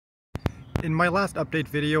In my last update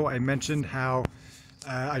video, I mentioned how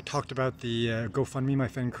I talked about the GoFundMe my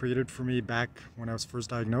friend created for me back when I was first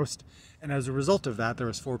diagnosed. And as a result of that, there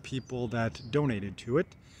was 4 people that donated to it.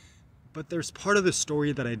 But there's part of the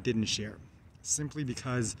story that I didn't share, simply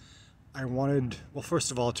because I wanted, well, first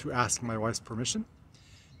of all, to ask my wife's permission.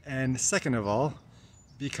 And second of all,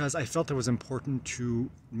 because I felt it was important to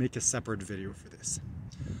make a separate video for this.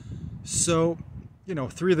 So,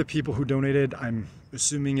 3 of the people who donated, I'm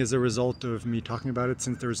assuming is a result of me talking about it,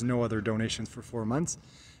 since there's no other donations for 4 months.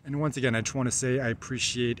 And once again, I just want to say I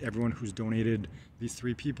appreciate everyone who's donated, these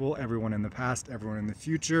 3 people, everyone in the past, everyone in the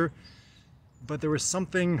future. But there was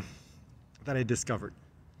something that I discovered.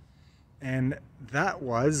 And that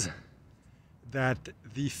was that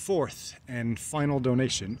the 4th and final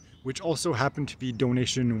donation, which also happened to be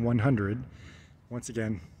donation 100, once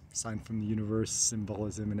again, sign from the universe,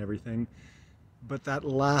 symbolism and everything, but that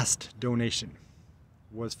last donation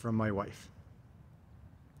was from my wife.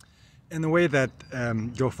 And the way that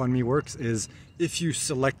GoFundMe works is if you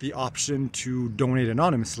select the option to donate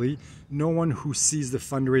anonymously, no one who sees the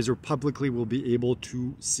fundraiser publicly will be able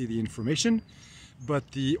to see the information,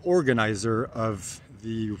 but the organizer of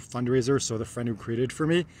the fundraiser, so the friend who created it for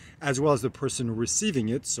me, as well as the person receiving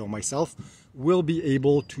it, so myself, will be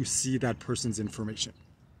able to see that person's information.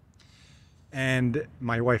 And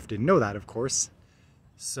my wife didn't know that, of course.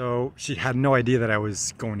 So she had no idea that I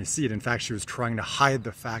was going to see it. In fact, she was trying to hide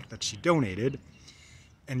the fact that she donated.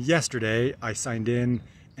 And yesterday I signed in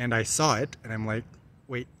and I saw it and I'm like,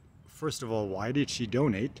 wait, first of all, why did she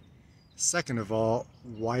donate? Second of all,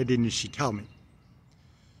 why didn't she tell me?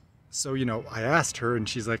 So, I asked her and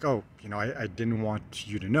she's like, oh, I didn't want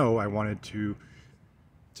you to know. I wanted to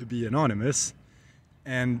be anonymous.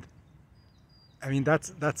 And I mean,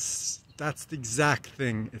 that's the exact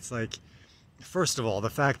thing. It's like, first of all, the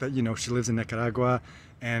fact that, she lives in Nicaragua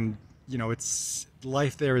and, it's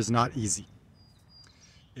life there is not easy.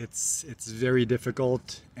 It's very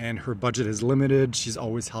difficult and her budget is limited. She's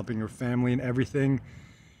always helping her family and everything.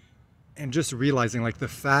 And just realizing like the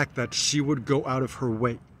fact that she would go out of her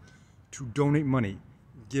way to donate money,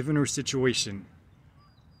 given her situation,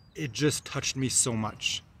 it just touched me so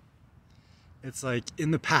much. It's like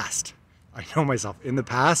in the past, I know myself, in the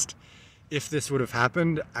past, if this would have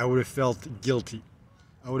happened, I would have felt guilty.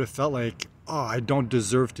 I would have felt like, oh, I don't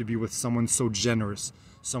deserve to be with someone so generous,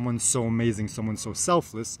 someone so amazing, someone so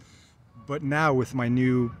selfless. But now with my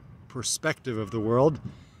new perspective of the world,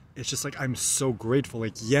 it's just like, I'm so grateful.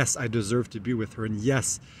 Like, yes, I deserve to be with her. And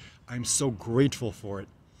yes, I'm so grateful for it.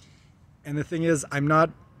 And the thing is, I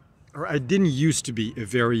didn't used to be a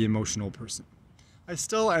very emotional person. I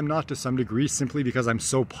still am not to some degree, simply because I'm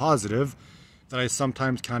so positive that I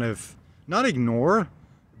sometimes kind of not ignore,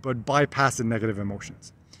 but bypass the negative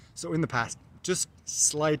emotions. So in the past, just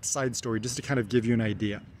slight side story, just to kind of give you an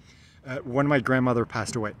idea. When my grandmother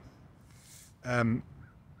passed away,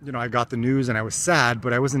 I got the news and I was sad,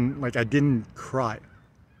 but I wasn't like, I didn't cry.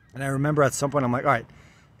 And I remember at some point, I'm like, all right,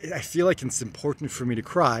 I feel like it's important for me to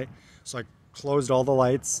cry. So I closed all the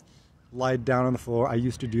lights, lied down on the floor. I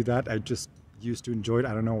used to do that. I just used to enjoy it.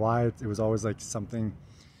 I don't know why. It was always like something,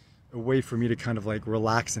 a way for me to kind of like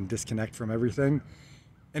relax and disconnect from everything.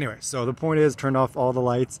 Anyway, so the point is, turned off all the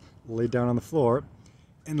lights, laid down on the floor,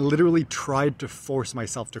 and literally tried to force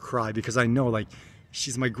myself to cry, because I know, like,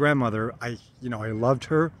 she's my grandmother. I loved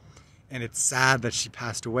her, and it's sad that she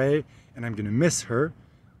passed away, and I'm gonna miss her.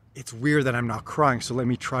 It's weird that I'm not crying, so let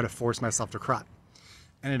me try to force myself to cry.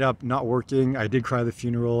 Ended up not working. I did cry at the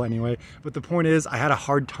funeral anyway. But the point is, I had a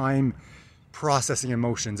hard time processing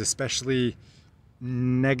emotions, especially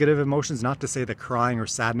negative emotions. Not to say that crying or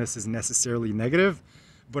sadness is necessarily negative,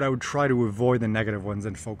 but I would try to avoid the negative ones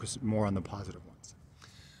and focus more on the positive ones.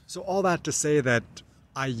 So all that to say that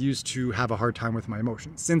I used to have a hard time with my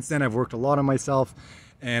emotions. Since then, I've worked a lot on myself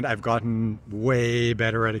and I've gotten way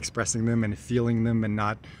better at expressing them and feeling them and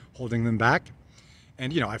not holding them back.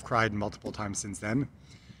 And I've cried multiple times since then.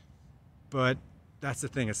 But that's the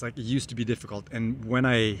thing, it's like, it used to be difficult. And when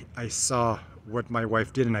I saw what my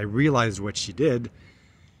wife did and I realized what she did,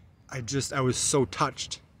 I was so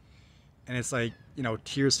touched. And it's like,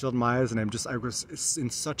 tears filled my eyes and I was in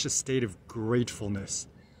such a state of gratefulness.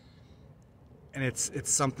 And it's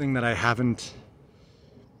something that I haven't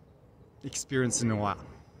experienced in a while.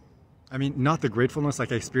 I mean, not the gratefulness,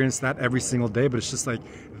 like I experience that every single day, but it's just like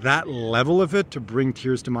that level of it to bring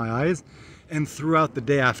tears to my eyes. And throughout the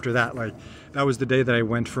day after that, like that was the day that I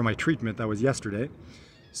went for my treatment, that was yesterday.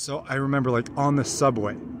 So I remember like on the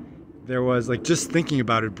subway, there was like, just thinking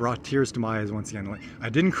about it brought tears to my eyes once again. Like I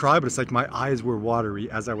didn't cry, but it's like my eyes were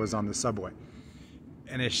watery as I was on the subway.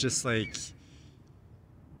 And it's just like,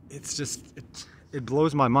 it's just, it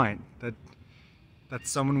blows my mind that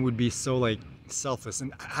someone would be so like selfless.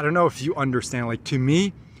 And I don't know if you understand, like to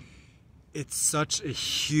me, it's such a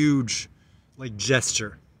huge like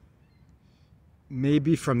gesture.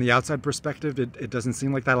 Maybe from the outside perspective, it doesn't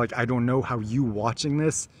seem like that. Like, I don't know how you watching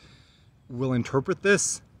this will interpret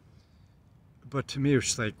this, but to me, it's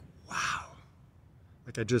just like, wow.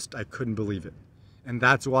 Like, I couldn't believe it. And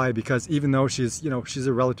that's why, because even though she's, you know, she's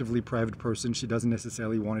a relatively private person, she doesn't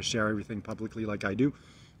necessarily want to share everything publicly like I do,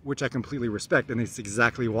 which I completely respect. And it's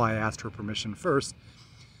exactly why I asked her permission first.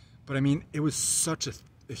 But I mean, it was such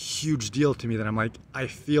a huge deal to me that I'm like, I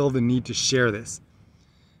feel the need to share this.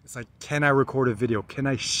 It's like, can I record a video? Can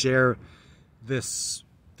I share this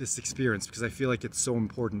experience? Because I feel like it's so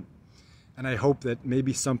important. And I hope that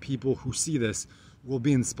maybe some people who see this will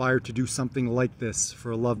be inspired to do something like this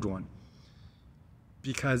for a loved one.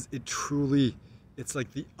 Because it truly, it's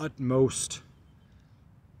like the utmost,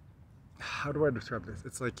 how do I describe this?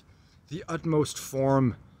 It's like the utmost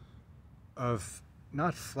form of,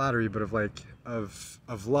 not flattery, but of like,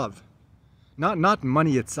 of love. Not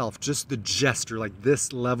money itself, just the gesture, like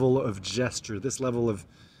this level of gesture, this level of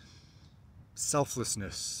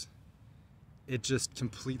selflessness. It just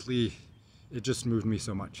completely, it just moved me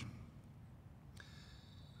so much.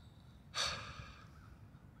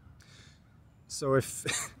 So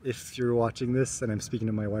if you're watching this, and I'm speaking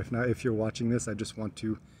to my wife now, if you're watching this, I just want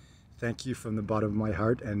to thank you from the bottom of my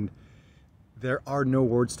heart. And there are no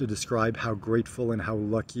words to describe how grateful and how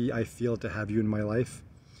lucky I feel to have you in my life.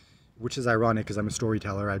 Which is ironic because I'm a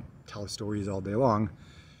storyteller. I tell stories all day long.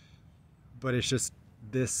 But it's just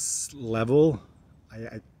this level,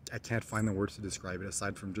 I can't find the words to describe it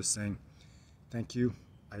aside from just saying thank you.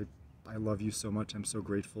 I love you so much. I'm so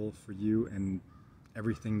grateful for you and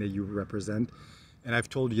everything that you represent. And I've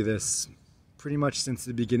told you this pretty much since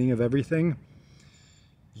the beginning of everything.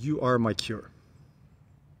 You are my cure.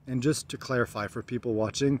 And just to clarify for people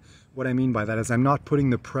watching, what I mean by that is I'm not putting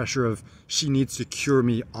the pressure of she needs to cure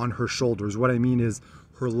me on her shoulders. What I mean is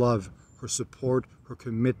her love, her support, her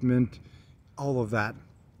commitment, all of that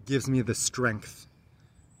gives me the strength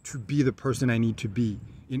to be the person I need to be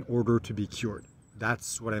in order to be cured.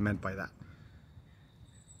 That's what I meant by that.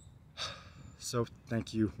 So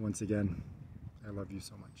thank you once again. I love you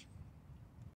so much.